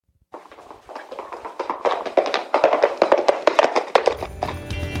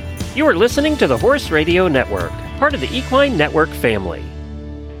You are listening to the Horse Radio Network, part of the Equine Network family.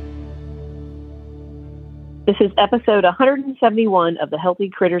 This is episode 171 of the Healthy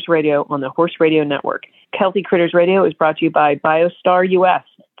Critters Radio on the Horse Radio Network. Healthy Critters Radio is brought to you by Biostar US.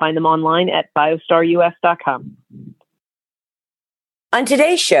 Find them online at biostarus.com. On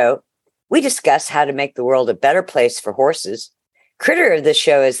today's show, we discuss how to make the world a better place for horses. Critter of the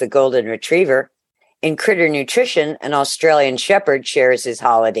show is the Golden Retriever. In Critter Nutrition, an Australian Shepherd shares his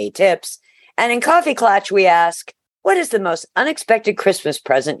holiday tips. And in Coffee Clutch, we ask, what is the most unexpected Christmas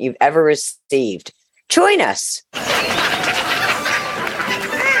present you've ever received? Join us.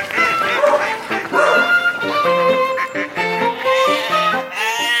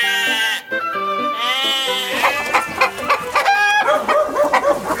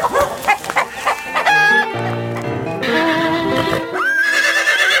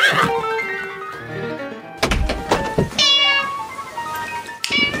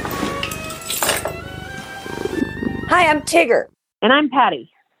 Hi, I'm Tigger. And I'm Patty.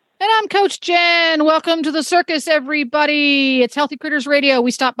 And I'm Coach Jen. Welcome to the circus, everybody. It's Healthy Critters Radio.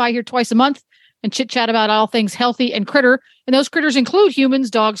 We stop by here twice a month and chit-chat about all things healthy and critter. And those critters include humans,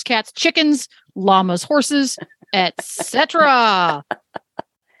 dogs, cats, chickens, llamas, horses, etc.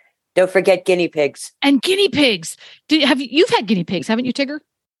 Don't forget guinea pigs. And guinea pigs. You've had guinea pigs, haven't you, Tigger?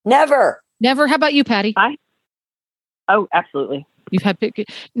 Never. Never. How about you, Patty? Oh, absolutely. You've had pig.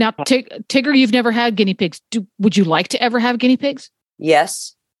 Now, Tigger, you've never had guinea pigs. Would you like to ever have guinea pigs?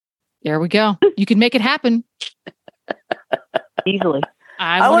 Yes. There we go. You can make it happen. Easily.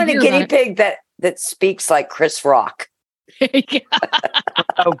 I want a guinea pig that speaks like Chris Rock.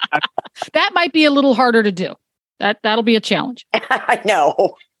 Oh, that might be a little harder to do. That'll be a challenge. I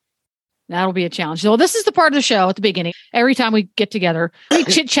know. That'll be a challenge. So this is the part of the show at the beginning. Every time we get together, we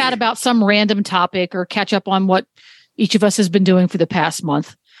chit chat about some random topic or catch up on what each of us has been doing for the past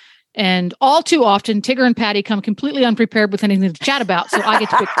month. And all too often, Tigger and Patty come completely unprepared with anything to chat about, so I get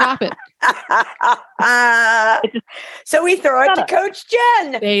to pick topic. So we throw it to Coach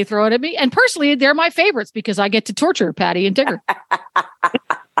Jen. They throw it at me. And personally, they're my favorites because I get to torture Patty and Tigger.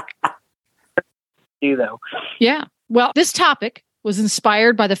 do though. Yeah. Well, this topic was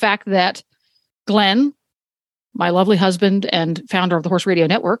inspired by the fact that Glenn, my lovely husband and founder of the Horse Radio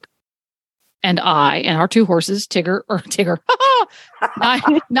Network, and I and our two horses, Nigel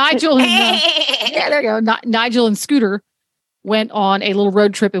and there you go. Nigel and Scooter went on a little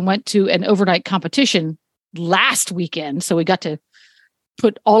road trip and went to an overnight competition last weekend. So we got to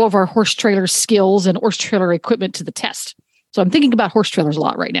put all of our horse trailer skills and horse trailer equipment to the test. So I'm thinking about horse trailers a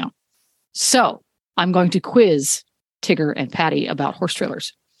lot right now. So I'm going to quiz Tigger and Patty about horse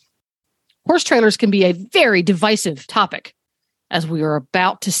trailers. Horse trailers can be a very divisive topic, as we are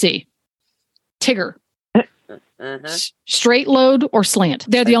about to see. Tigger, straight load or slant?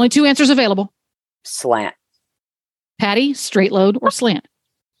 They're the only two answers available. Slant. Patty, straight load or slant?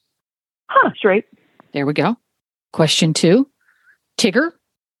 Straight. There we go. Question 2. Tigger,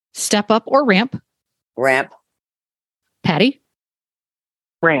 step up or ramp? Ramp. Patty?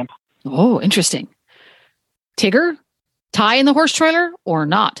 Ramp. Oh, interesting. Tigger, tie in the horse trailer or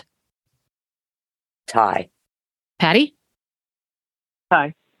not? Tie. Patty?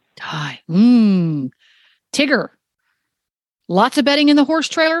 Tie. Tie. Tigger, lots of bedding in the horse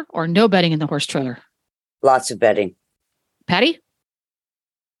trailer or no bedding in the horse trailer? Lots of bedding. Patty?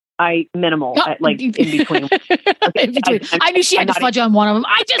 Minimal, like in between. Okay, in between. I knew she had to fudge on one of them.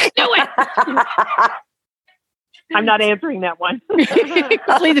 I just knew it. I'm not answering that one.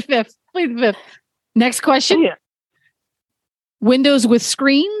 Plead the fifth. Next question. Yeah. Windows with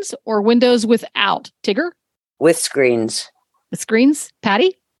screens or windows without? Tigger? With screens. With screens.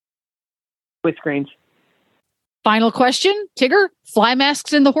 Patty? With screens. Final question. Tigger, fly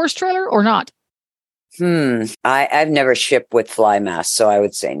masks in the horse trailer or not? I've never shipped with fly masks, so I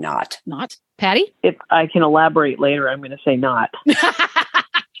would say not. Not. Patty? If I can elaborate later, I'm going to say not.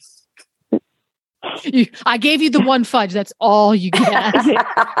 I gave you the one fudge. That's all you get.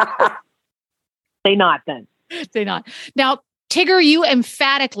 Say not then. Say not. Now, Tigger, you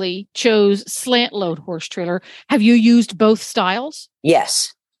emphatically chose slant load horse trailer. Have you used both styles?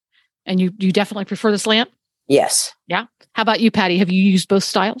 Yes. And you definitely prefer the slant? Yes. Yeah. How about you, Patty? Have you used both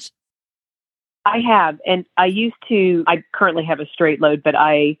styles? I have. And I currently have a straight load, but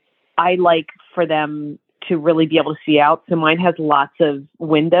I like for them to really be able to see out. So mine has lots of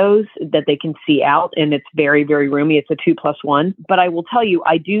windows that they can see out, and it's very, very roomy. It's a 2+1. But I will tell you,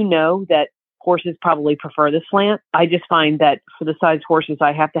 I do know that horses probably prefer the slant. I just find that for the size horses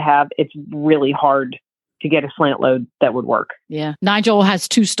I have to have, it's really hard to get a slant load that would work. Yeah. Nigel has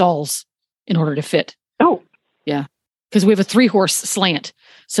 2 stalls in order to fit. Oh. Yeah. Because we have a 3-horse slant.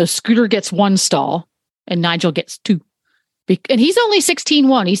 So Scooter gets 1 stall and Nigel gets 2. And he's only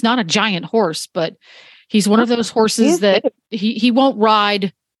 16.1. He's not a giant horse, but he's one of those horses that he won't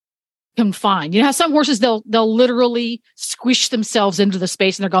ride confined. You know how some horses, they'll literally squish themselves into the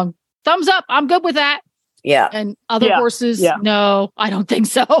space and they're going, thumbs up, I'm good with that. Yeah. And other horses, no, I don't think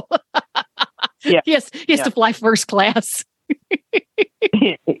so. He has to fly first class.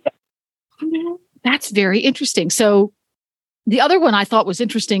 That's very interesting. So the other one I thought was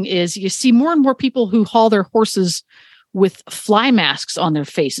interesting is you see more and more people who haul their horses with fly masks on their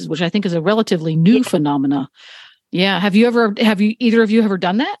faces, which I think is a relatively new phenomena. Yeah. Have either of you ever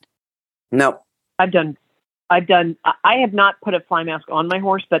done that? No. I have not put a fly mask on my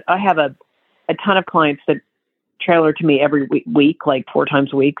horse, but I have a ton of clients that trailer to me every week, like 4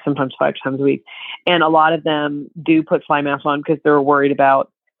 times a week, sometimes 5 times a week. And a lot of them do put fly masks on because they're worried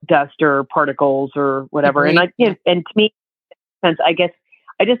about dust or particles or whatever. Agreed. And to me, since I guess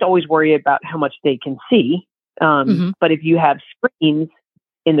I just always worry about how much they can see. But if you have screens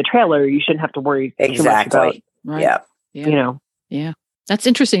in the trailer, you shouldn't have to worry too much about. Right. Yeah. You know. Yeah. That's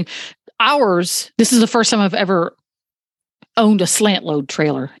interesting. This is the first time I've ever owned a slant load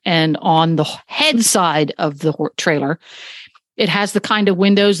trailer, and on the head side of the trailer, it has the kind of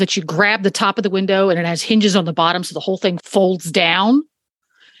windows that you grab the top of the window and it has hinges on the bottom. So the whole thing folds down,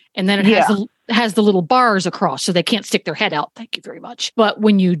 and then it has the little bars across so they can't stick their head out. Thank you very much. But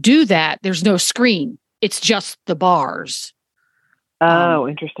when you do that, there's no screen. It's just the bars. Oh,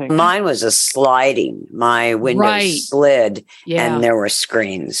 interesting. Mine was a sliding. My windows slid and there were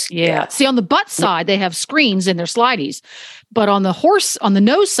screens. Yeah. See, on the butt side, they have screens in their slideys. But on the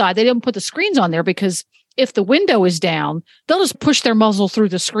nose side, they didn't put the screens on there because if the window is down, they'll just push their muzzle through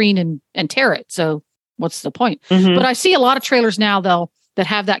the screen and tear it. So what's the point? Mm-hmm. But I see a lot of trailers now, that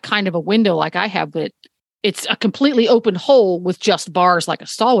have that kind of a window like I have, but it's a completely open hole with just bars like a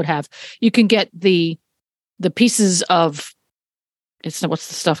stall would have. You can get the pieces of, what's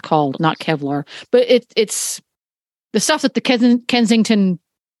the stuff called? Not Kevlar, but it's the stuff that the Kensington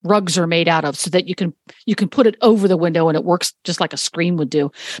rugs are made out of, so that you can put it over the window and it works just like a screen would do.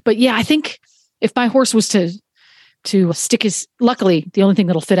 But yeah, I think if my horse was to stick luckily the only thing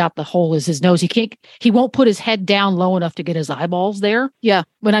that'll fit out the hole is his nose. He won't put his head down low enough to get his eyeballs there. Yeah.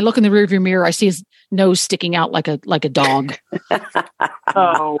 When I look in the rearview mirror, I see his nose sticking out like a dog.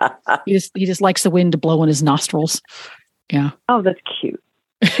 Oh, he just likes the wind to blow in his nostrils. Yeah. Oh, that's cute.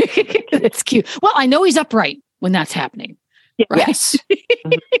 That's cute. Well, I know he's upright when that's happening. Right? Yes.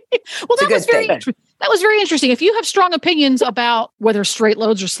 Well, that was very interesting. If you have strong opinions about whether straight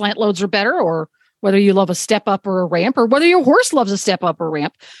loads or slant loads are better, or whether you love a step up or a ramp, or whether your horse loves a step up or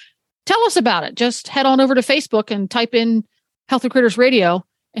ramp, tell us about it. Just head on over to Facebook and type in Healthy Critters Radio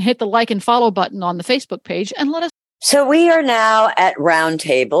and hit the like and follow button on the Facebook page and let us. So we are now at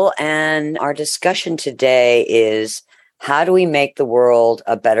Roundtable, and our discussion today is, how do we make the world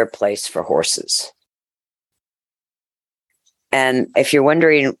a better place for horses? And if you're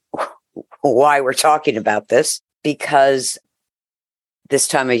wondering why we're talking about this, because this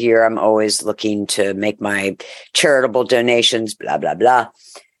time of year, I'm always looking to make my charitable donations, blah, blah, blah.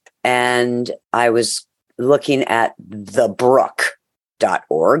 And I was looking at thebrook.org,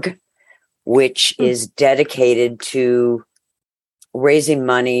 which is dedicated to raising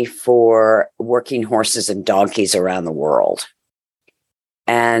money for working horses and donkeys around the world.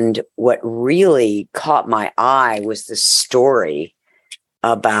 And what really caught my eye was the story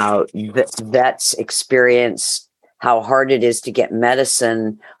about the vet's experience, how hard it is to get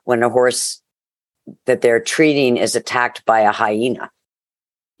medicine when a horse that they're treating is attacked by a hyena.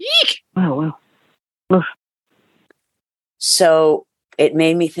 Eek! Oh, wow. So it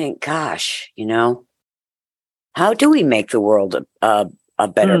made me think, gosh, how do we make the world a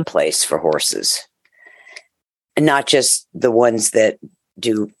better place for horses? And not just the ones that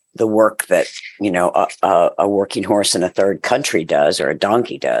do the work that, a working horse in a third country does or a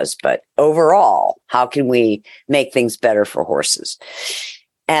donkey does, but overall, how can we make things better for horses?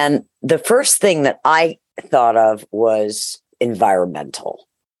 And the first thing that I thought of was environmental.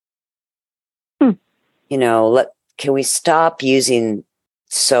 Can we stop using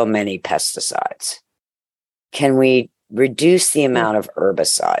so many pesticides? Can we reduce the amount of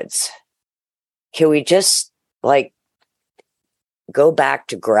herbicides? Can we just go back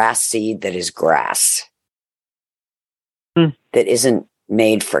to grass seed that is grass, that isn't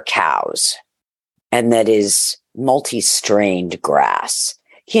made for cows, and that is multi-strained grass?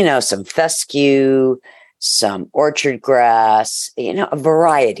 Some fescue, some orchard grass, a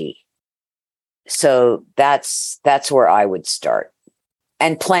variety. So that's where I would start,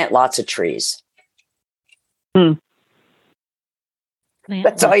 and plant lots of trees.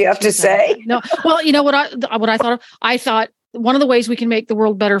 That's all you have to say? No. Well, you know what I thought of? I thought one of the ways we can make the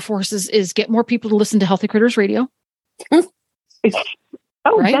world better for horses is get more people to listen to Healthy Critters Radio. Right? That's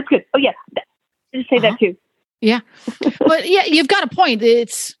good. Oh, yeah. Just say that too. Yeah. But yeah, you've got a point.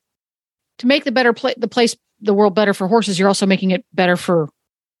 It's to make the world better for horses. You're also making it better for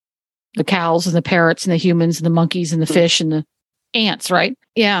the cows and the parrots and the humans and the monkeys and the fish and the ants, right?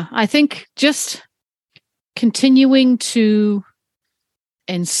 Yeah. I think just continuing to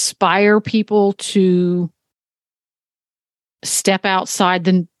inspire people to step outside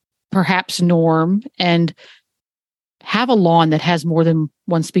the perhaps norm and have a lawn that has more than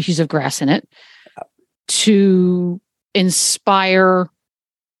one species of grass in it, to inspire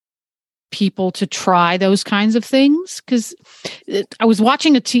people to try those kinds of things. Because I was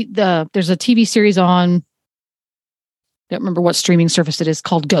watching there's a TV series on, I don't remember what streaming service it is,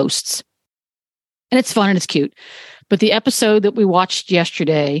 called Ghosts. And it's fun and it's cute. But the episode that we watched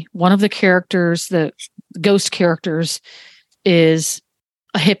yesterday, one of the characters, the ghost characters, is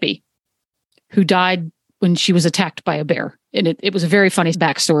a hippie who died when she was attacked by a bear. And it was a very funny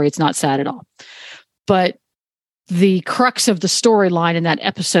backstory. It's not sad at all. But the crux of the storyline in that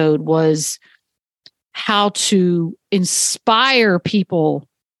episode was how to inspire people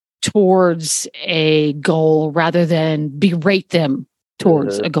towards a goal rather than berate them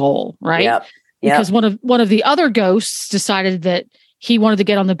towards a goal, right? Yep. Because one of the other ghosts decided that he wanted to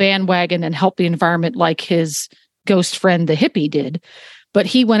get on the bandwagon and help the environment like his ghost friend, the hippie, did. But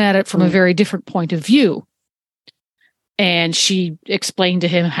he went at it from a very different point of view. And she explained to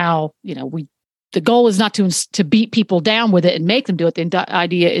him how, the goal is not to beat people down with it and make them do it. The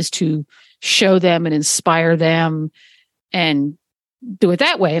idea is to show them and inspire them and do it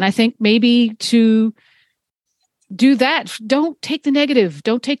that way. And I think maybe to do that, don't take the negative,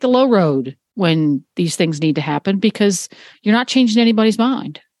 don't take the low road when these things need to happen, because you're not changing anybody's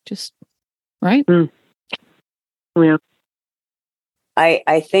mind. Just right. Yeah.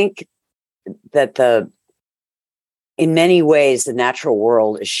 I think that in many ways, the natural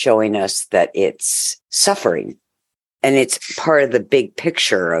world is showing us that it's suffering, and it's part of the big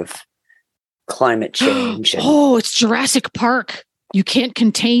picture of climate change. It's Jurassic Park. You can't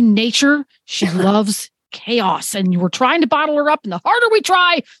contain nature. She loves chaos, and we're trying to bottle her up. And the harder we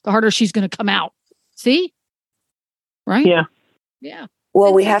try, the harder she's going to come out. See? Right? Yeah. Yeah.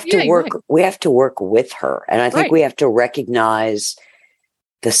 Well, we have to work. Right. We have to work with her, and I think we have to recognize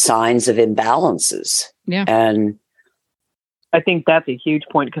the signs of imbalances. Yeah. And I think that's a huge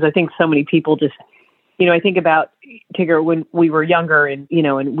point, because I think so many people just, I think about, Tigger, when we were younger and,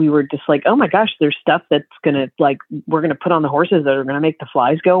 and we were just like, oh my gosh, there's stuff that's going to we're going to put on the horses that are going to make the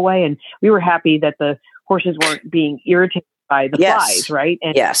flies go away. And we were happy that the horses weren't being irritated by the flies, right?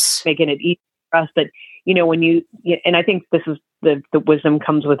 And making it easy for us. But, when and I think this is the wisdom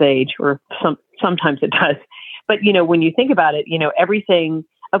comes with age, or sometimes it does. But, when you think about it, everything,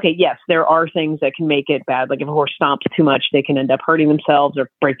 okay, yes, there are things that can make it bad. Like if a horse stomps too much, they can end up hurting themselves or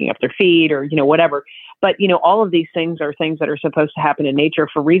breaking up their feet or, whatever. But, all of these things are things that are supposed to happen in nature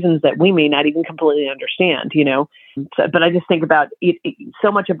for reasons that we may not even completely understand, So, but I just think about it,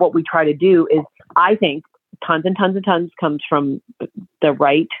 so much of what we try to do is, I think, tons and tons and tons comes from the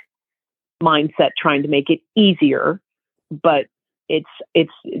right mindset, trying to make it easier, but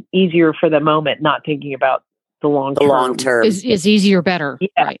it's easier for the moment, not thinking about the long term. Is easier better.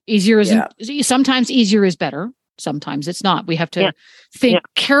 Yeah. Right. Easier is sometimes easier is better. Sometimes it's not. We have to think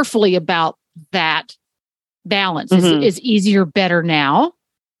carefully about that balance. Is easier better now?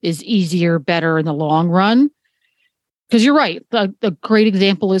 Is easier better in the long run? Because you're right. The great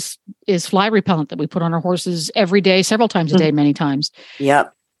example is fly repellent that we put on our horses every day, several times a day, many times.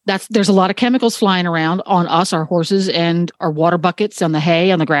 Yep. There's a lot of chemicals flying around on us, our horses, and our water buckets, on the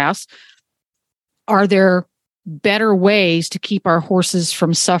hay, on the grass. Are there better ways to keep our horses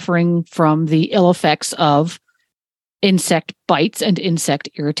from suffering from the ill effects of insect bites and insect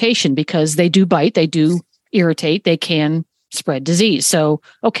irritation? Because they do bite, they do irritate, they can spread disease. So,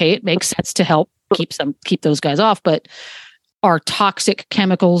 okay, it makes sense to help keep those guys off, but are toxic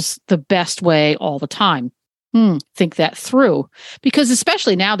chemicals the best way all the time? Think that through, because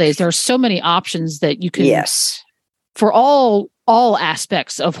especially nowadays, there are so many options that you can, for all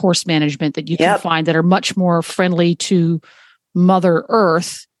aspects of horse management that you can find that are much more friendly to Mother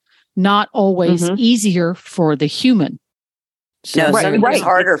Earth, not always easier for the human. So sometimes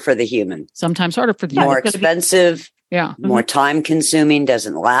harder for the human. Sometimes harder for the human. More expensive. More time consuming,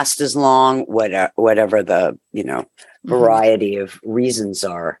 doesn't last as long, whatever the, variety of reasons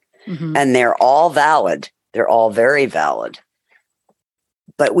are. And they're all valid. They're all very valid.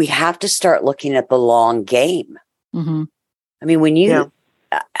 But we have to start looking at the long game. I mean, when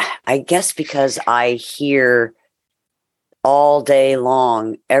I guess because I hear all day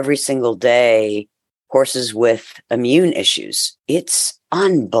long, every single day, horses with immune issues. It's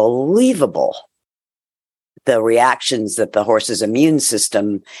unbelievable the reactions that the horse's immune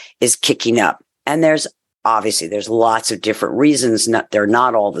system is kicking up. And there's lots of different reasons. They're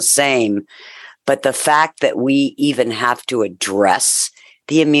not all the same. But the fact that we even have to address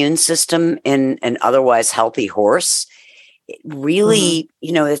the immune system in an otherwise healthy horse, it really,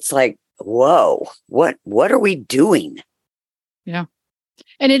 it's like, whoa, what are we doing? Yeah.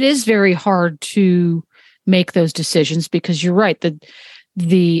 And it is very hard to make those decisions because you're right.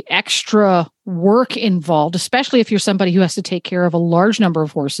 The extra work involved, especially if you're somebody who has to take care of a large number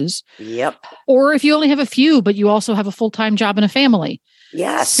of horses. Yep. Or if you only have a few, but you also have a full-time job and a family.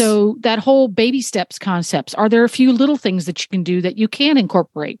 Yes. So that whole baby steps concepts, are there a few little things that you can do that you can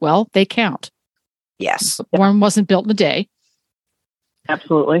incorporate? Well, they count. Yes. One wasn't built in a day.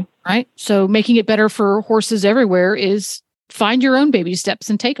 Absolutely. Right. So making it better for horses everywhere is find your own baby steps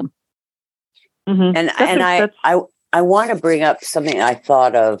and take them. Mm-hmm. And I want to bring up something I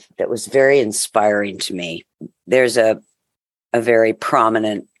thought of that was very inspiring to me. There's a very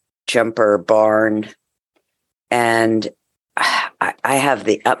prominent jumper barn, and I have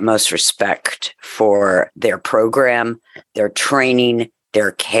the utmost respect for their program, their training,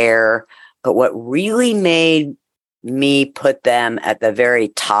 their care. But what really made me put them at the very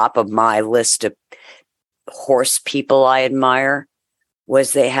top of my list of horse people I admire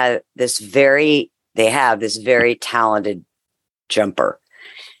was they have this very talented jumper,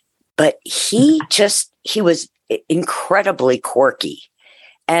 but he was incredibly quirky.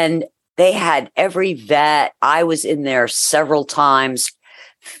 And they had every vet. I was in there several times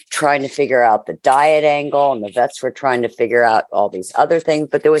trying to figure out the diet angle, and the vets were trying to figure out all these other things,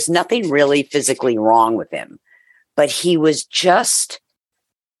 but there was nothing really physically wrong with him. But he was just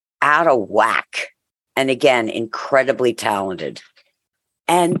out of whack. And again, incredibly talented.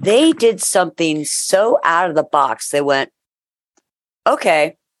 And they did something so out of the box. They went,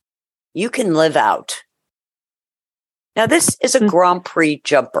 okay, you can live out. Now, this is a Grand Prix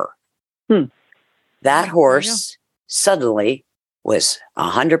jumper. That horse suddenly was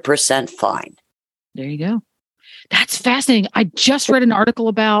 100% fine. There you go. That's fascinating. I just read an article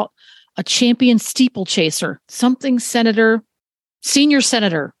about a champion steeplechaser, senior senator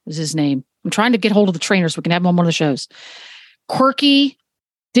is his name. I'm trying to get hold of the trainer so we can have him on one of the shows. Quirky,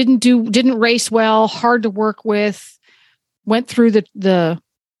 didn't race well, hard to work with, went through the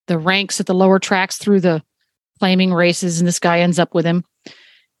ranks at the lower tracks through the claiming races, and this guy ends up with him,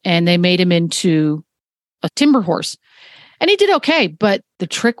 and they made him into a timber horse. And he did okay, but the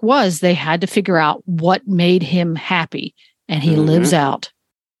trick was they had to figure out what made him happy, and he lives out.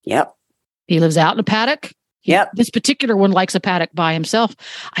 Yep. He lives out in a paddock. Yep. This particular one likes a paddock by himself.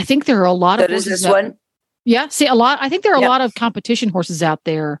 I think there are a lot of horses. Does this one? Yeah. See, I think there are a lot of competition horses out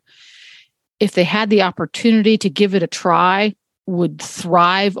there. If they had the opportunity to give it a try, would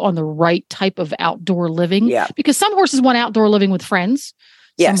thrive on the right type of outdoor living. Yeah. Because some horses want outdoor living with friends.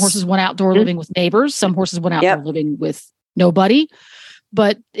 Yes. Some horses want outdoor living with neighbors. Some horses want outdoor living with nobody.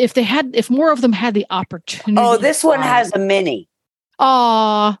 But if more of them had the opportunity. Oh, this one has a mini.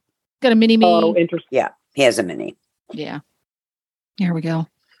 Got a mini me. Oh, interesting. Yeah, he has a mini. Yeah. Here we go.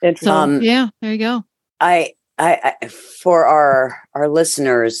 Interesting. So, there you go. I for our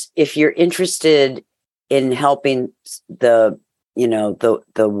listeners, if you're interested in helping the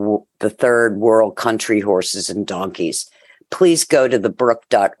third world country horses and donkeys, please go to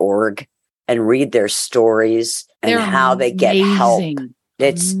thebrook.org and read their stories and how they get help.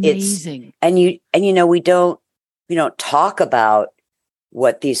 It's amazing. And we don't talk about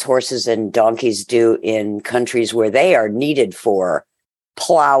what these horses and donkeys do in countries where they are needed for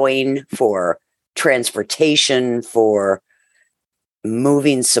plowing, for transportation, for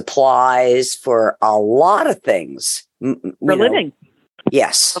moving supplies, for a lot of things. For living.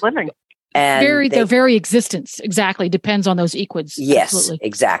 Yes. For living. And their very existence exactly depends on those equids. Yes, absolutely.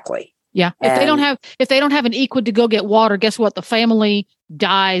 Exactly. Yeah. If they don't have an equid to go get water, guess what? The family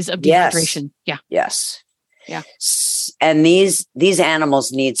dies of dehydration. Yes. Yeah. Yes. Yeah. And these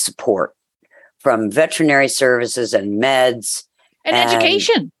animals need support from veterinary services and meds and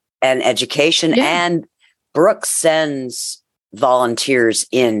education. And education. Yeah. And Brooke sends volunteers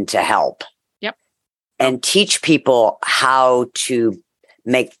in to help. Yep. And teach people how to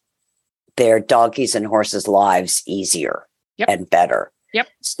make their donkeys and horses' lives easier and better. Yep.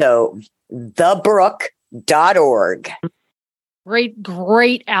 So thebrook.org.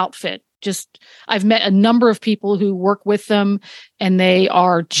 Great outfit. I've met a number of people who work with them, and they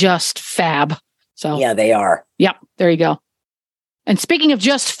are just fab. So yeah, they are. Yep. There you go. And speaking of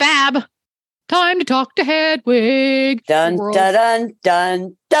just fab, time to talk to Hedwig. Dun, dun, dun,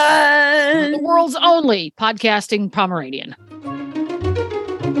 dun, dun. The world's only podcasting Pomeranian.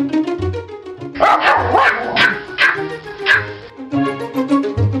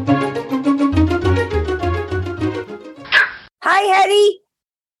 Hi, Hetty.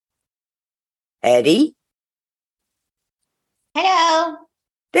 Hetty? Hello.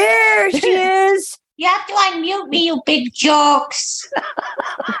 There she is. You have to unmute me, you big jokes.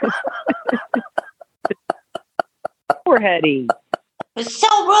 Poor Hetty. It's so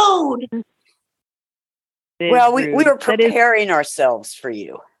rude. Well, we were preparing ourselves for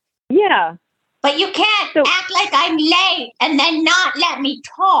you. Yeah. But you can't act like I'm late and then not let me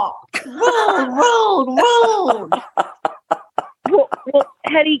talk. Rude. Well,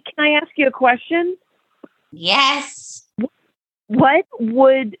 Hetty, can I ask you a question? Yes. What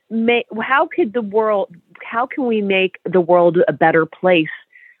would make? How can we make the world a better place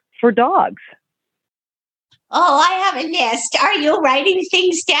for dogs? Oh, I have a list. Are you writing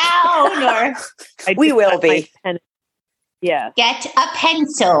things down or? We will be. Yeah. Get a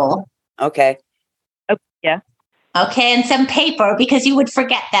pencil. Okay. Yeah. Okay, and some paper because you would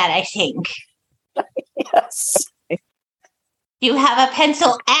forget that, I think. Yes. Okay. You have a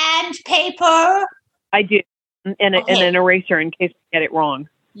pencil and paper? I do. And an eraser in case I get it wrong.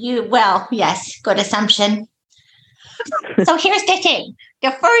 Yes, good assumption. So here's the thing. The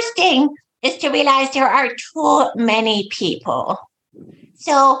first thing is to realize there are too many people.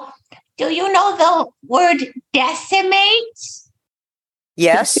 So do you know the word decimate?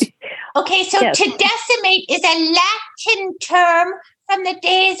 Yes. Okay, so Yes. to decimate is a Latin term from the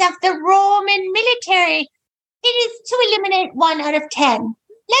days of the Roman military. It is to eliminate 1 out of 10.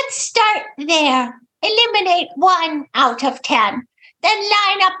 Let's start there. Eliminate 1 out of 10. Then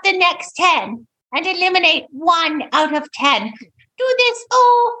line up the next 10 and eliminate 1 out of 10. Do this,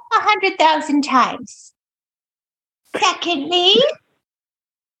 100,000 times. Secondly,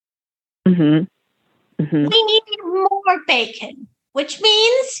 Mm-hmm. we need more bacon, which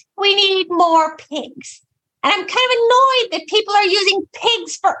means we need more pigs. And I'm kind of annoyed that people are using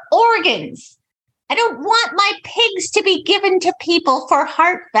pigs for organs. I don't want my pigs to be given to people for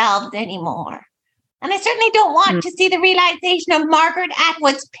heart valves anymore. And I certainly don't want to see the realization of Margaret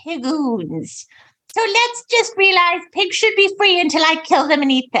Atwood's pigoons. So let's just realize pigs should be free until I kill them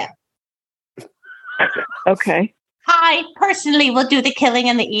and eat them. Okay. I personally will do the killing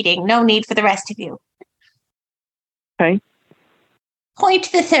and the eating. No need for the rest of you. Okay.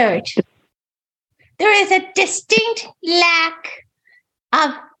 Point the third. There is a distinct lack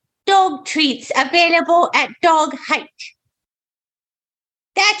of dog treats available at dog height.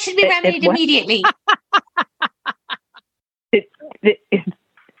 That should be remedied immediately. The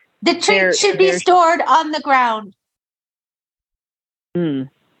treats should be stored on the ground. Mm.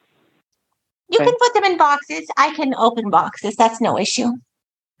 You can put them in boxes. I can open boxes. That's no issue.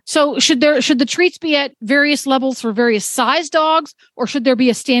 So should the treats be at various levels for various size dogs, or should there be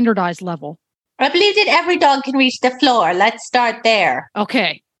a standardized level? I believe that every dog can reach the floor. Let's start there.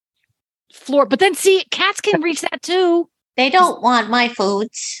 Okay. Floor. But then see, cats can reach that too. They don't want my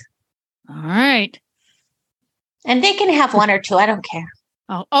foods. All right. And they can have 1 or 2. I don't care.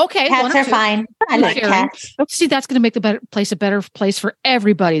 Oh, okay. Cats are fine. I like cats. See, that's going to make the better place a better place for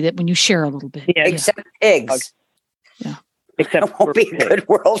everybody. That when you share a little bit, Yeah. Except pigs. Yeah. Except it won't be a good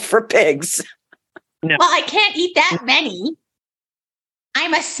world for pigs. No. Well, I can't eat that many.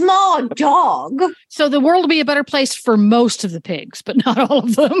 I'm a small dog. So the world will be a better place for most of the pigs, but not all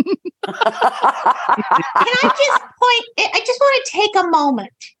of them. Can I just want to take a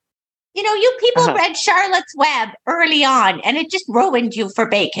moment. You know, you people read Charlotte's Web early on, and it just ruined you for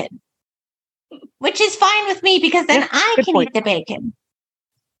bacon. Which is fine with me, because then I can eat the bacon.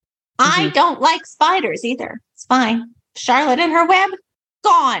 I don't like spiders either. It's fine. Charlotte and her web,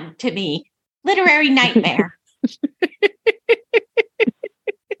 gone to me. Literary nightmare. It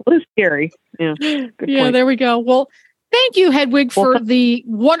was scary. Yeah. Good point. There we go. Well, thank you, Hedwig, for the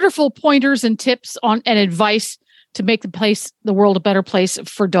wonderful pointers and tips on and advice to make the world a better place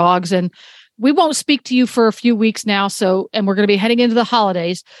for dogs. And we won't speak to you for a few weeks now. And we're going to be heading into the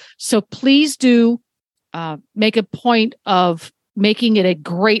holidays. So please do make a point of making it a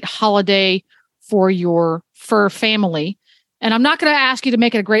great holiday for your fur family. And I'm not going to ask you to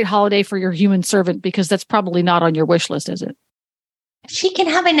make it a great holiday for your human servant, because that's probably not on your wish list, is it? She can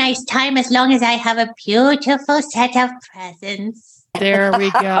have a nice time as long as I have a beautiful set of presents. There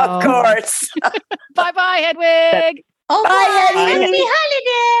we go. Of course. Bye-bye, Hedwig. Oh, Bye, happy Hedwig.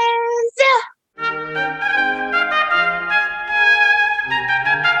 holidays.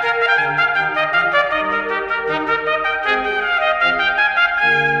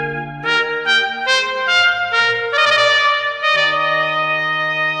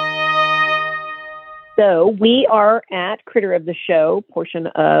 So we are at Critter of the Show portion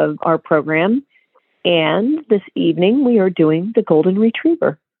of our program. And this evening we are doing the Golden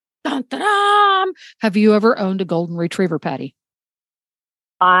Retriever. Dun, dun, dun. Have you ever owned a Golden Retriever, Patty?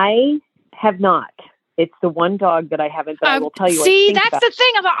 I have not. It's the one dog that I haven't, but I will tell you. See, that's the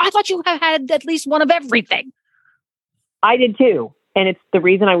thing. I thought you had at least one of everything. I did too. And it's the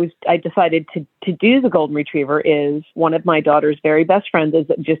reason I decided to do the Golden Retriever is one of my daughter's very best friends is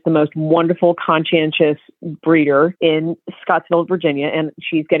just the most wonderful, conscientious breeder in Scottsville, Virginia. And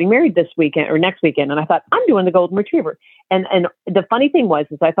she's getting married this weekend or next weekend. And I thought, I'm doing the Golden Retriever. And the funny thing was,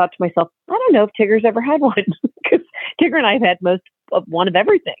 is I thought to myself, I don't know if Tigger's ever had one because Tigger and I have had most of one of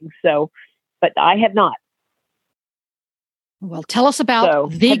everything. So, but I have not. Well, tell us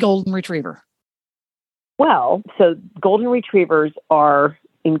about the Golden Retriever. Well, so Golden Retrievers are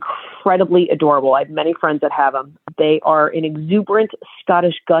incredibly adorable. I have many friends that have them. They are an exuberant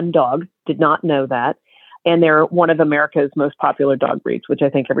Scottish gun dog. Did not know that. And they're one of America's most popular dog breeds, which I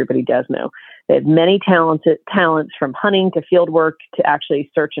think everybody does know. They have many talents from hunting to field work to actually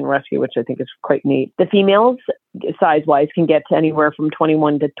search and rescue, which I think is quite neat. The females, size-wise, can get to anywhere from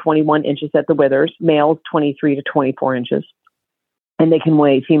 21 to 21 inches at the withers. Males, 23 to 24 inches. And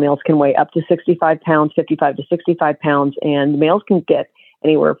females can weigh up to 65 pounds, 55 to 65 pounds, and males can get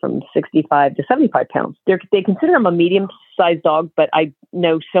anywhere from 65 to 75 pounds. They consider them a medium-sized dog, but I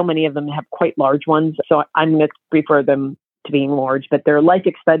know so many of them have quite large ones, so I'm going to prefer them to being large. But their life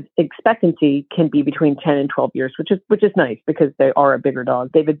expectancy can be between 10 and 12 years, which is nice because they are a bigger dog.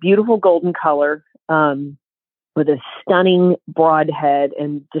 They have a beautiful golden color with a stunning broad head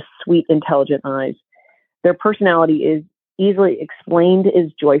and just sweet, intelligent eyes. Their personality is easily explained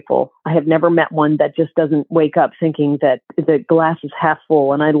is joyful. I have never met one that just doesn't wake up thinking that the glass is half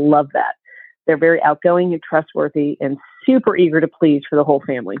full, and I love that. They're very outgoing and trustworthy and super eager to please for the whole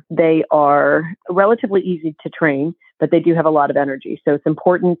family. They are relatively easy to train, but they do have a lot of energy. So it's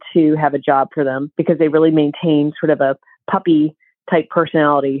important to have a job for them because they really maintain sort of a puppy type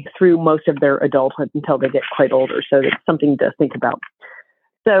personality through most of their adulthood until they get quite older. So it's something to think about.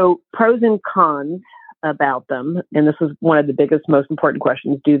 So pros and cons about them, and this is one of the biggest, most important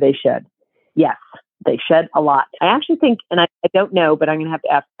questions, do they shed? Yes, they shed a lot. I actually think, and I don't know, but I'm going to have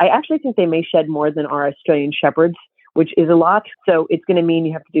to ask, I actually think they may shed more than our Australian Shepherds, which is a lot. So it's going to mean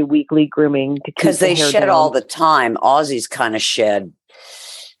you have to do weekly grooming to keep because they shed down. all the time. Aussies kind of shed,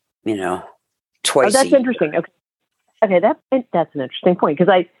 twice. Oh, that's interesting. Okay, that's an interesting point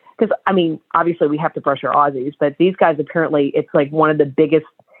because I mean, obviously we have to brush our Aussies, but these guys apparently it's like one of the biggest.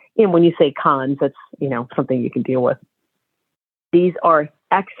 When you say cons, that's, something you can deal with. These are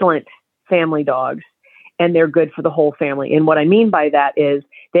excellent family dogs, and they're good for the whole family. And what I mean by that is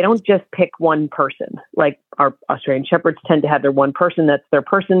they don't just pick one person. Like our Australian Shepherds tend to have their one person. That's their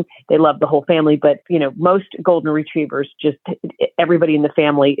person. They love the whole family. But, most Golden Retrievers, just everybody in the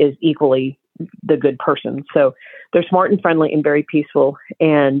family is equally the good person. So they're smart and friendly and very peaceful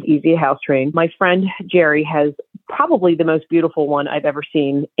and easy to house train. My friend Jerry has probably the most beautiful one I've ever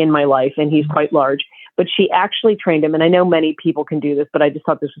seen in my life, and he's quite large. But she actually trained him, and I know many people can do this, but I just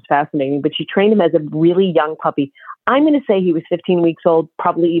thought this was fascinating. But she trained him as a really young puppy. I'm going to say he was 15 weeks old,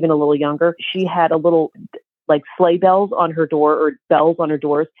 probably even a little younger. She had a little like sleigh bells on her door or bells on her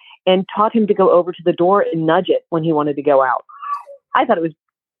doors and taught him to go over to the door and nudge it when he wanted to go out. I thought it was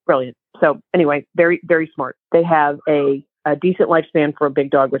brilliant. So anyway, very, very smart. They have a decent lifespan for a big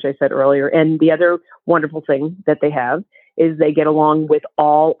dog, which I said earlier. And the other wonderful thing that they have is they get along with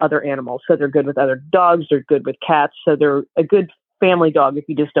all other animals. So they're good with other dogs. They're good with cats. So they're a good family dog if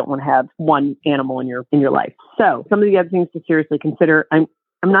you just don't want to have one animal in your life. So some of the other things to seriously consider, I'm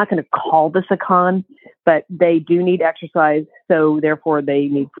not going to call this a con, but they do need exercise. So therefore they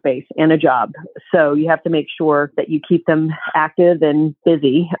need space and a job. So you have to make sure that you keep them active and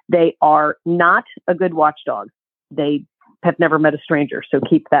busy. They are not a good watchdog. They have never met a stranger. So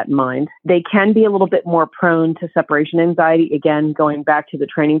keep that in mind. They can be a little bit more prone to separation anxiety. Again, going back to the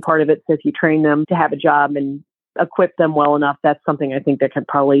training part of it. So if you train them to have a job and equip them well enough, that's something I think that can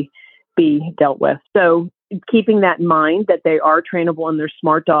probably be dealt with. So keeping that in mind, that they are trainable and they're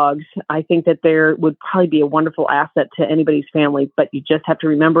smart dogs, I think that there would probably be a wonderful asset to anybody's family. But you just have to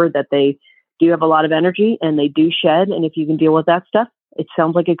remember that they do have a lot of energy and they do shed. And if you can deal with that stuff, it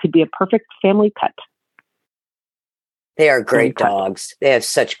sounds like it could be a perfect family pet. They are great dogs. They have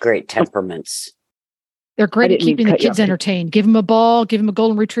such great temperaments. They're great at keeping the kids entertained. Give them a ball, give them a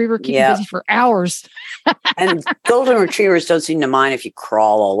Golden Retriever, keep them busy for hours. And Golden Retrievers don't seem to mind if you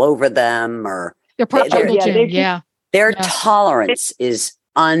crawl all over them or... They're part of the gym, yeah. Their tolerance is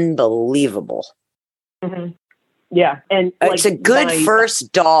unbelievable. Mm-hmm. Yeah. And it's a good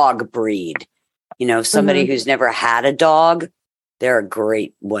first dog breed. Somebody who's never had a dog, they're a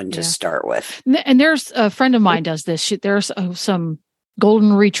great one to start with. And there's a friend of mine does this. There's some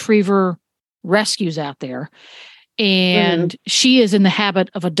golden retriever rescues out there. And she is in the habit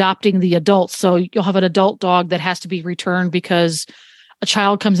of adopting the adults. So you'll have an adult dog that has to be returned because a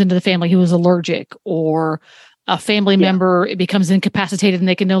child comes into the family who is allergic, or a family member becomes incapacitated and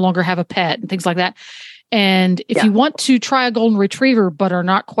they can no longer have a pet and things like that. And if you want to try a golden retriever, but are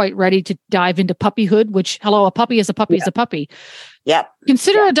not quite ready to dive into puppyhood, which, a puppy is a puppy is a puppy. Yep.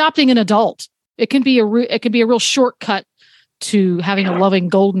 Consider adopting an adult. It can be a real shortcut to having a loving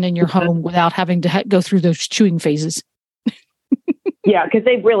golden in your home without having to go through those chewing phases. Yeah, because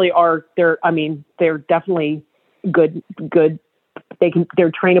they really are. They're definitely good.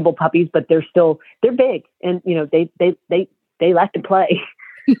 They're trainable puppies, but they're big, and they like to play.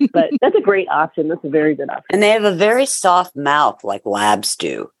 But that's a great option. That's a very good option. And they have a very soft mouth, like labs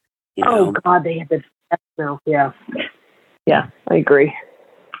do. Oh God, they have the best mouth. Yeah, I agree.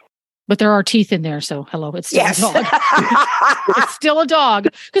 But there are teeth in there, so it's still a dog. It's still a dog.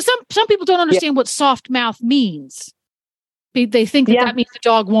 Because some people don't understand what soft mouth means. They think that means the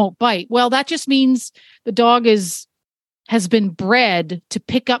dog won't bite. Well, that just means the dog has been bred to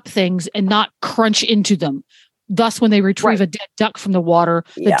pick up things and not crunch into them. Thus, when they retrieve a dead duck from the water,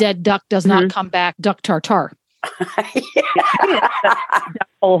 the dead duck does not come back duck tartar.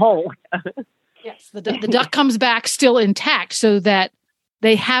 Hole. Yes, the duck comes back still intact, so that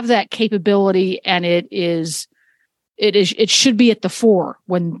they have that capability, and it should be at the fore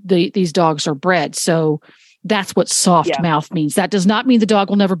when these dogs are bred. So that's what soft mouth means. That does not mean the dog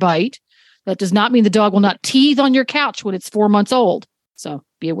will never bite. That does not mean the dog will not teethe on your couch when it's 4 months old. So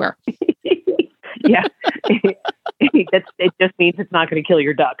be aware. Yeah. It just means it's not going to kill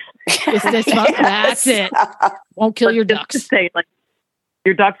your ducks. That's it. Won't kill your ducks. Just to say,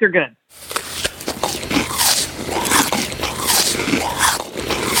 your ducks are good.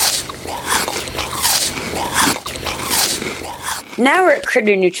 Now we're at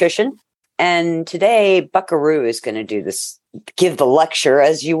Critter Nutrition, and today Buckaroo is going to give the lecture,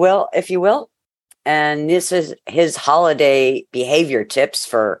 if you will. And this is his holiday behavior tips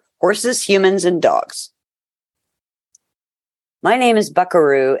for horses, humans, and dogs. My name is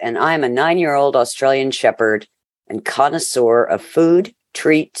Buckaroo, and I am a 9-year-old Australian Shepherd and connoisseur of food,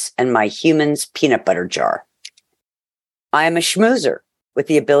 treats, and my human's peanut butter jar. I am a schmoozer with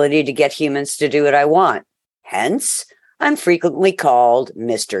the ability to get humans to do what I want. Hence, I'm frequently called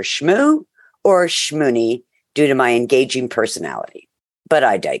Mr. Schmoo or Schmoony due to my engaging personality. But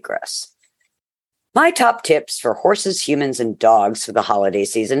I digress. My top tips for horses, humans, and dogs for the holiday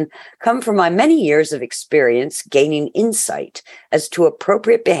season come from my many years of experience gaining insight as to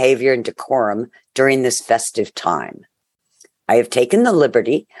appropriate behavior and decorum during this festive time. I have taken the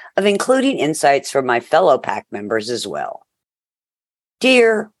liberty of including insights from my fellow pack members as well.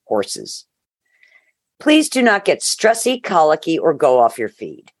 Dear horses, please do not get stressy, colicky, or go off your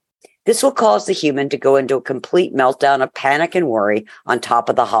feed. This will cause the human to go into a complete meltdown of panic and worry on top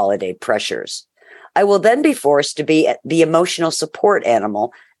of the holiday pressures. I will then be forced to be the emotional support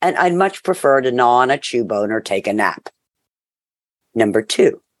animal, and I'd much prefer to gnaw on a chew bone or take a nap. Number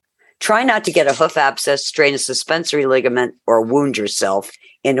 2, try not to get a hoof abscess, strain a suspensory ligament, or wound yourself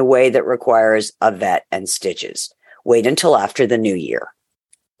in a way that requires a vet and stitches. Wait until after the new year.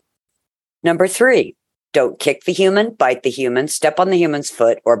 Number 3, don't kick the human, bite the human, step on the human's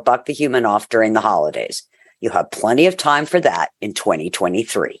foot, or buck the human off during the holidays. You have plenty of time for that in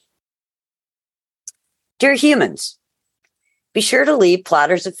 2023. Dear humans, be sure to leave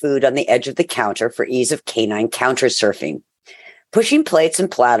platters of food on the edge of the counter for ease of canine counter surfing. Pushing plates and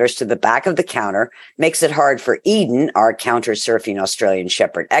platters to the back of the counter makes it hard for Eden, our counter surfing Australian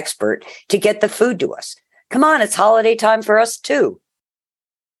Shepherd expert, to get the food to us. Come on, it's holiday time for us too.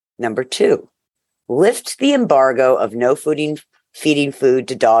 Number 2, lift the embargo of no feeding food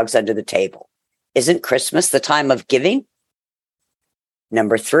to dogs under the table. Isn't Christmas the time of giving?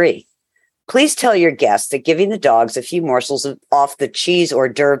 Number 3, please tell your guests that giving the dogs a few morsels off the cheese hors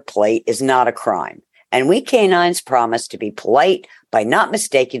d'oeuvre plate is not a crime, and we canines promise to be polite by not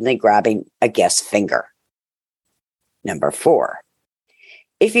mistakenly grabbing a guest's finger. Number 4,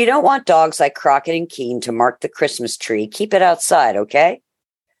 if you don't want dogs like Crockett and Keene to mark the Christmas tree, keep it outside, okay?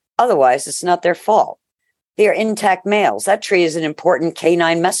 Otherwise, it's not their fault. They are intact males. That tree is an important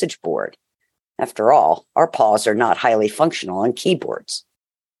canine message board. After all, our paws are not highly functional on keyboards.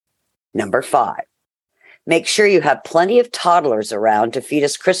 Number 5, make sure you have plenty of toddlers around to feed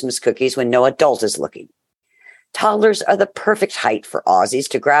us Christmas cookies when no adult is looking. Toddlers are the perfect height for Aussies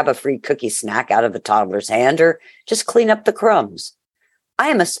to grab a free cookie snack out of the toddler's hand or just clean up the crumbs. I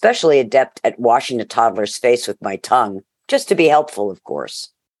am especially adept at washing a toddler's face with my tongue, just to be helpful, of course.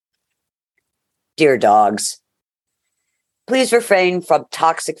 Dear dogs, please refrain from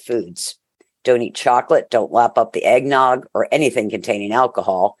toxic foods. Don't eat chocolate, don't lap up the eggnog or anything containing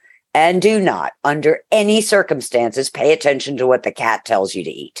alcohol, and do not, under any circumstances, pay attention to what the cat tells you to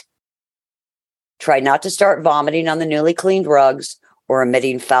eat. Try not to start vomiting on the newly cleaned rugs or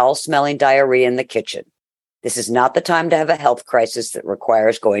emitting foul-smelling diarrhea in the kitchen. This is not the time to have a health crisis that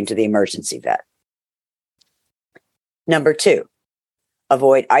requires going to the emergency vet. Number 2,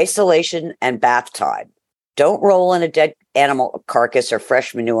 avoid isolation and bath time. Don't roll in a dead animal carcass or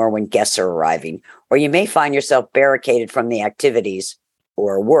fresh manure when guests are arriving, or you may find yourself barricaded from the activities,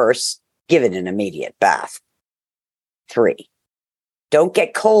 or worse, given an immediate bath. 3, don't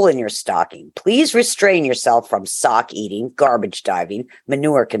get coal in your stocking. Please restrain yourself from sock eating, garbage diving,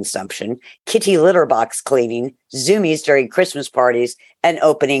 manure consumption, kitty litter box cleaning, zoomies during Christmas parties, and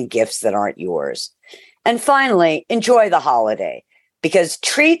opening gifts that aren't yours. And finally, enjoy the holiday, because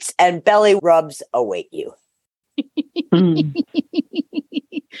treats and belly rubs await you.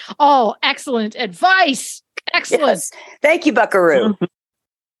 Oh, excellent advice. Excellent. Yes. Thank you, Buckaroo.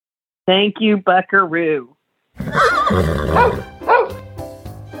 Thank you, Buckaroo.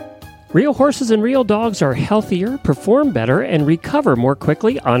 Real horses and real dogs are healthier, perform better, and recover more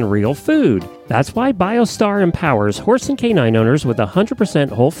quickly on real food. That's why Biostar empowers horse and canine owners with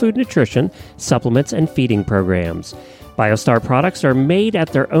 100% whole food nutrition, supplements, and feeding programs. Biostar products are made at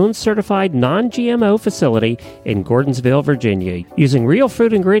their own certified non-GMO facility in Gordonsville, Virginia, using real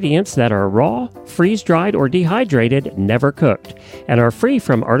fruit ingredients that are raw, freeze-dried, or dehydrated, never cooked, and are free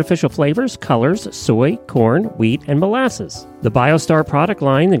from artificial flavors, colors, soy, corn, wheat, and molasses. The Biostar product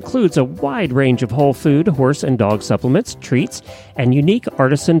line includes a wide range of whole food, horse and dog supplements, treats, and unique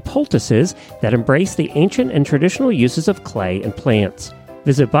artisan poultices that embrace the ancient and traditional uses of clay and plants.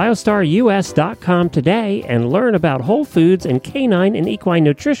 Visit biostarus.com today and learn about whole foods and canine and equine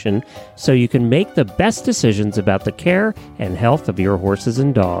nutrition so you can make the best decisions about the care and health of your horses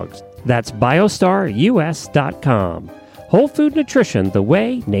and dogs. That's biostarus.com. Whole food nutrition the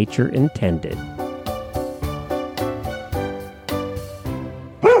way nature intended.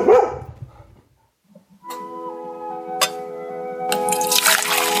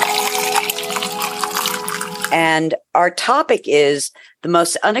 And our topic is the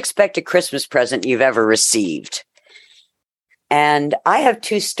most unexpected Christmas present you've ever received. And I have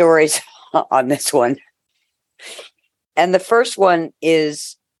 2 stories on this one. And the first one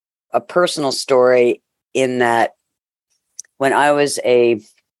is a personal story in that when I was a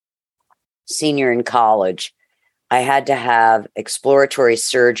senior in college, I had to have exploratory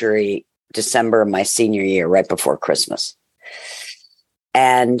surgery December of my senior year, right before Christmas.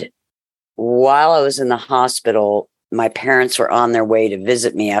 And while I was in the hospital, my parents were on their way to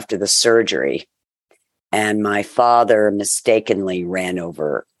visit me after the surgery, and my father mistakenly ran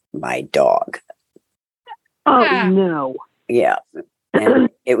over my dog. Oh, no. Yeah. And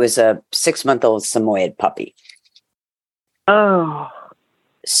it was a 6-month-old Samoyed puppy. Oh.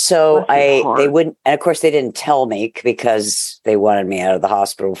 So they wouldn't, and of course they didn't tell me because they wanted me out of the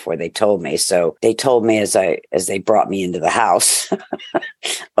hospital before they told me. So they told me as they brought me into the house.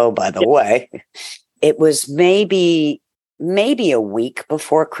 Oh, by the way, it was maybe a week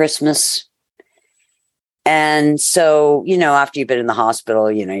before Christmas. And so, after you've been in the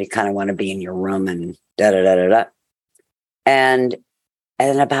hospital, you kind of want to be in your room and da-da-da-da-da. And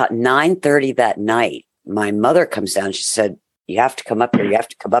about 9:30 that night, my mother comes down. She said, "You have to come up here. You have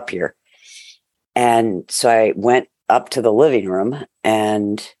to come up here." And so I went up to the living room,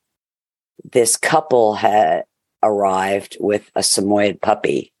 and this couple had arrived with a Samoyed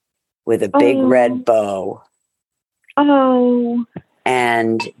puppy with a big red bow. Oh.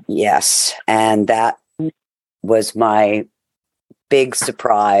 And yes, and that was my big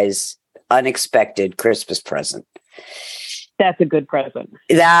surprise, unexpected Christmas present. That's a good present.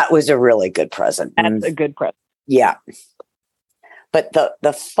 That was a really good present. That's a good present. Yeah. But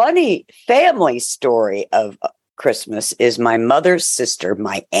the funny family story of Christmas is my mother's sister,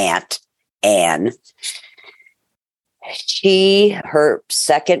 my aunt, Anne. Her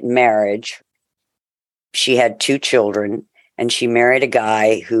second marriage, she had 2 children, and she married a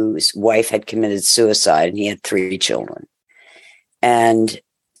guy whose wife had committed suicide, and he had 3 children. And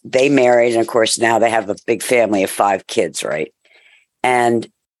they married, and of course, now they have a big family of 5 kids, right? And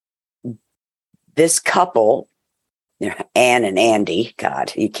this couple, Anne and Andy,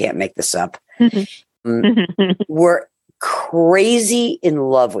 God, you can't make this up, were crazy in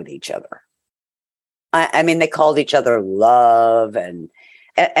love with each other. I mean, they called each other love, and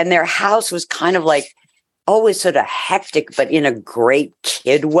their house was kind of like always sort of hectic, but in a great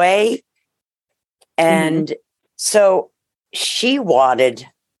kid way. And so she wanted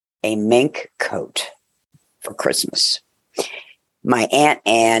a mink coat for Christmas. My Aunt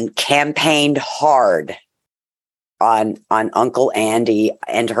Anne campaigned hard on Uncle Andy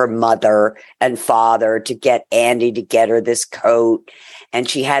and her mother and father to get Andy to get her this coat. And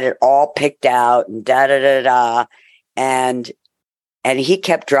she had it all picked out and da-da-da-da. And he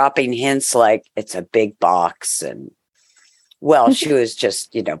kept dropping hints like, it's a big box. And, well, she was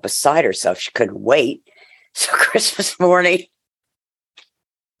just, beside herself. She couldn't wait. So Christmas morning,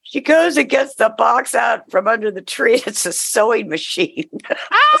 she goes and gets the box out from under the tree. It's a sewing machine.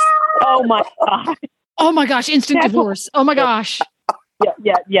 Oh, my God. Oh my gosh, instant divorce. Oh my gosh.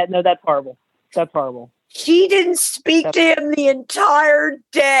 Yeah. No, that's horrible. That's horrible. She didn't speak to him the entire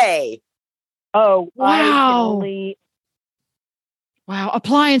day. Oh, wow. Wow.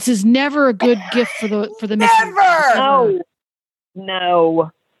 Appliance is never a good gift for the Never.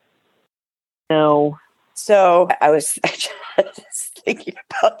 No. So I was just thinking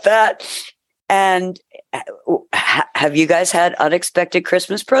about that. And have you guys had unexpected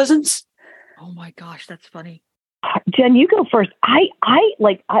Christmas presents? Oh my gosh, that's funny. Jen, you go first.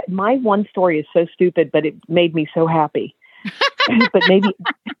 My one story is so stupid, but it made me so happy. But maybe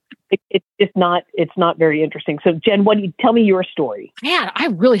it's not very interesting. So Jen, tell me your story? Man, I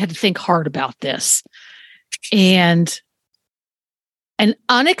really had to think hard about this. And an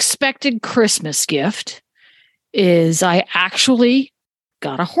unexpected Christmas gift is I actually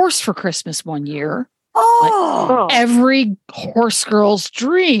got a horse for Christmas one year. Oh, like every horse girl's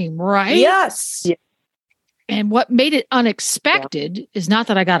dream, right? Yes. Yeah. And what made it unexpected is not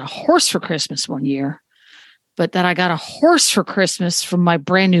that I got a horse for Christmas one year, but that I got a horse for Christmas from my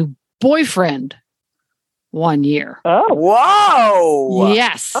brand new boyfriend one year. Oh, whoa.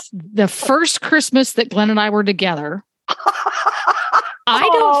 Yes. The first Christmas that Glenn and I were together. I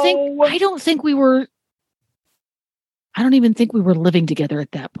don't even think we were living together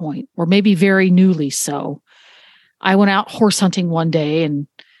at that point, or maybe very newly so. I went out horse hunting one day and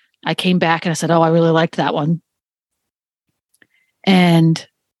I came back and I said, oh, I really liked that one. And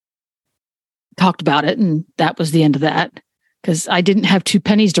talked about it. And that was the end of that, because I didn't have two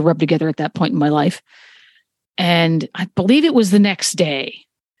pennies to rub together at that point in my life. And I believe it was the next day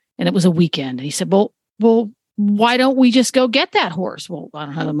and it was a weekend. And he said, well, why don't we just go get that horse? Well, I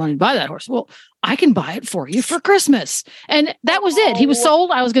don't have the money to buy that horse. Well, I can buy it for you for Christmas. And that was it. He was sold.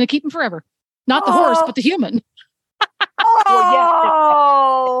 I was going to keep him forever. Not the horse, but the human.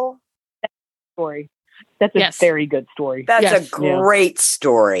 Oh, story. That's a very good story. That's a great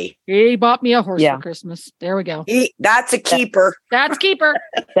story. He bought me a horse for Christmas. There we go. That's a keeper. That's keeper.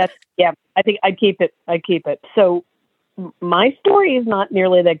 I think I'd keep it. So my story is not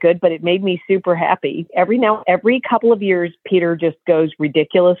nearly that good, but it made me super happy. Every couple of years, Peter just goes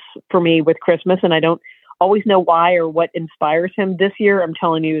ridiculous for me with Christmas, and I don't always know why or what inspires him. This year, I'm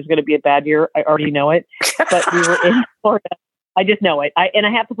telling you, is going to be a bad year. I already know it. But we were in Florida. I just know it. I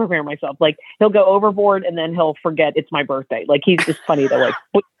have to prepare myself. Like, he'll go overboard and then he'll forget it's my birthday. Like, he's just funny though.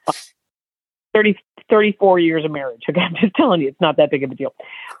 Like 34 years of marriage. Okay, I'm just telling you, it's not that big of a deal.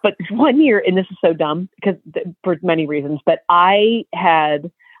 But one year, and this is so dumb because for many reasons, but I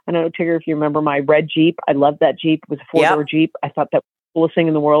don't know, Tigger, if you remember my red Jeep. I loved that Jeep. It was a four-door Jeep. I thought that was the coolest thing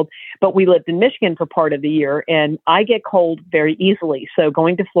in the world. But we lived in Michigan for part of the year, and I get cold very easily. So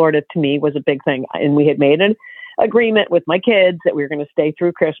going to Florida to me was a big thing. And we had made an agreement with my kids that we were going to stay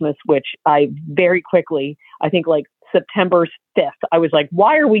through Christmas, which I very quickly, I think like September 5th, I was like,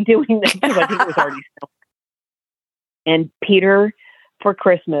 why are we doing this? Because I think it was already snowing. And Peter, for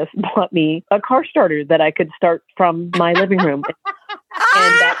Christmas, bought me a car starter that I could start from my living room.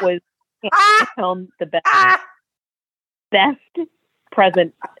 And that was the best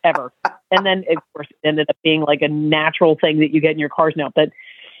present ever. And then, of course, it ended up being like a natural thing that you get in your cars now. But,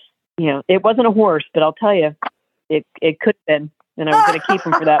 it wasn't a horse, but I'll tell you, it could have been. And I was going to keep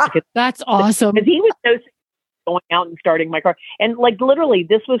him for that. Because that's awesome. Because he was so going out and starting my car. And like literally,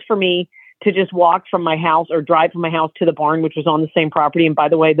 this was for me to just walk from my house or drive from my house to the barn, which was on the same property. And by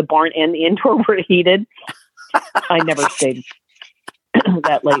the way, the barn and the indoor were heated. I never stayed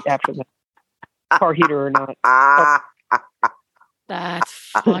that late after the car heater or not. That's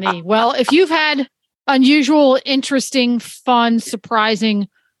funny. Well, if you've had unusual, interesting, fun, surprising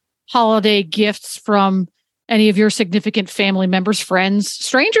holiday gifts from any of your significant family members, friends,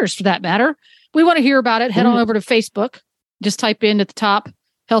 strangers for that matter, we want to hear about it. Head on over to Facebook. Just type in at the top,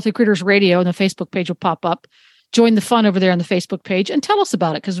 Healthy Critters Radio, and the Facebook page will pop up. Join the fun over there on the Facebook page and tell us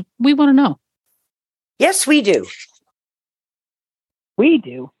about it because we want to know. Yes, we do. We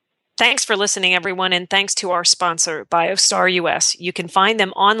do. Thanks for listening, everyone, and thanks to our sponsor, Biostar US. You can find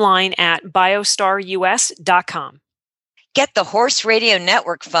them online at biostarus.com. Get the Horse Radio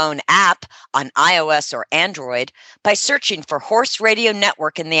Network phone app on iOS or Android by searching for Horse Radio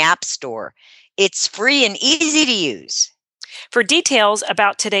Network in the App Store. It's free and easy to use. For details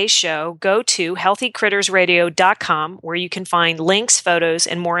about today's show, go to healthycrittersradio.com, where you can find links, photos,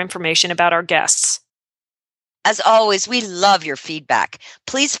 and more information about our guests. As always, we love your feedback.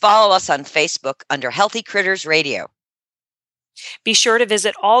 Please follow us on Facebook under Healthy Critters Radio. Be sure to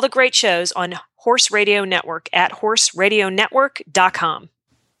visit all the great shows on Horse Radio Network at horseradionetwork.com.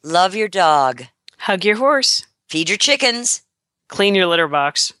 Love your dog. Hug your horse. Feed your chickens. Clean your litter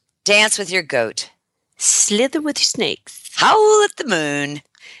box. Dance with your goat. Slither with your snakes. Howl at the moon.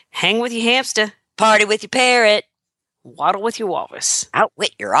 Hang with your hamster. Party with your parrot. Waddle with your walrus.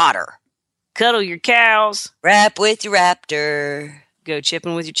 Outwit your otter. Cuddle your cows. Rap with your raptor. Go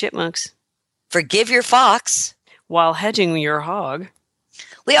chipping with your chipmunks. Forgive your fox. While hedging your hog.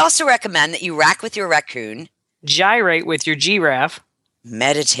 We also recommend that you rack with your raccoon. Gyrate with your giraffe.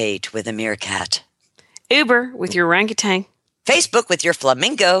 Meditate with a meerkat. Uber with your orangutan. Facebook with your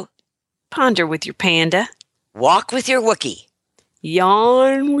flamingo. Ponder with your panda. Walk with your Wookiee.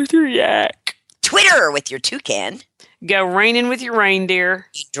 Yawn with your yak. Twitter with your toucan. Go raining with your reindeer.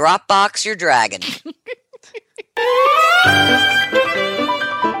 Dropbox your dragon.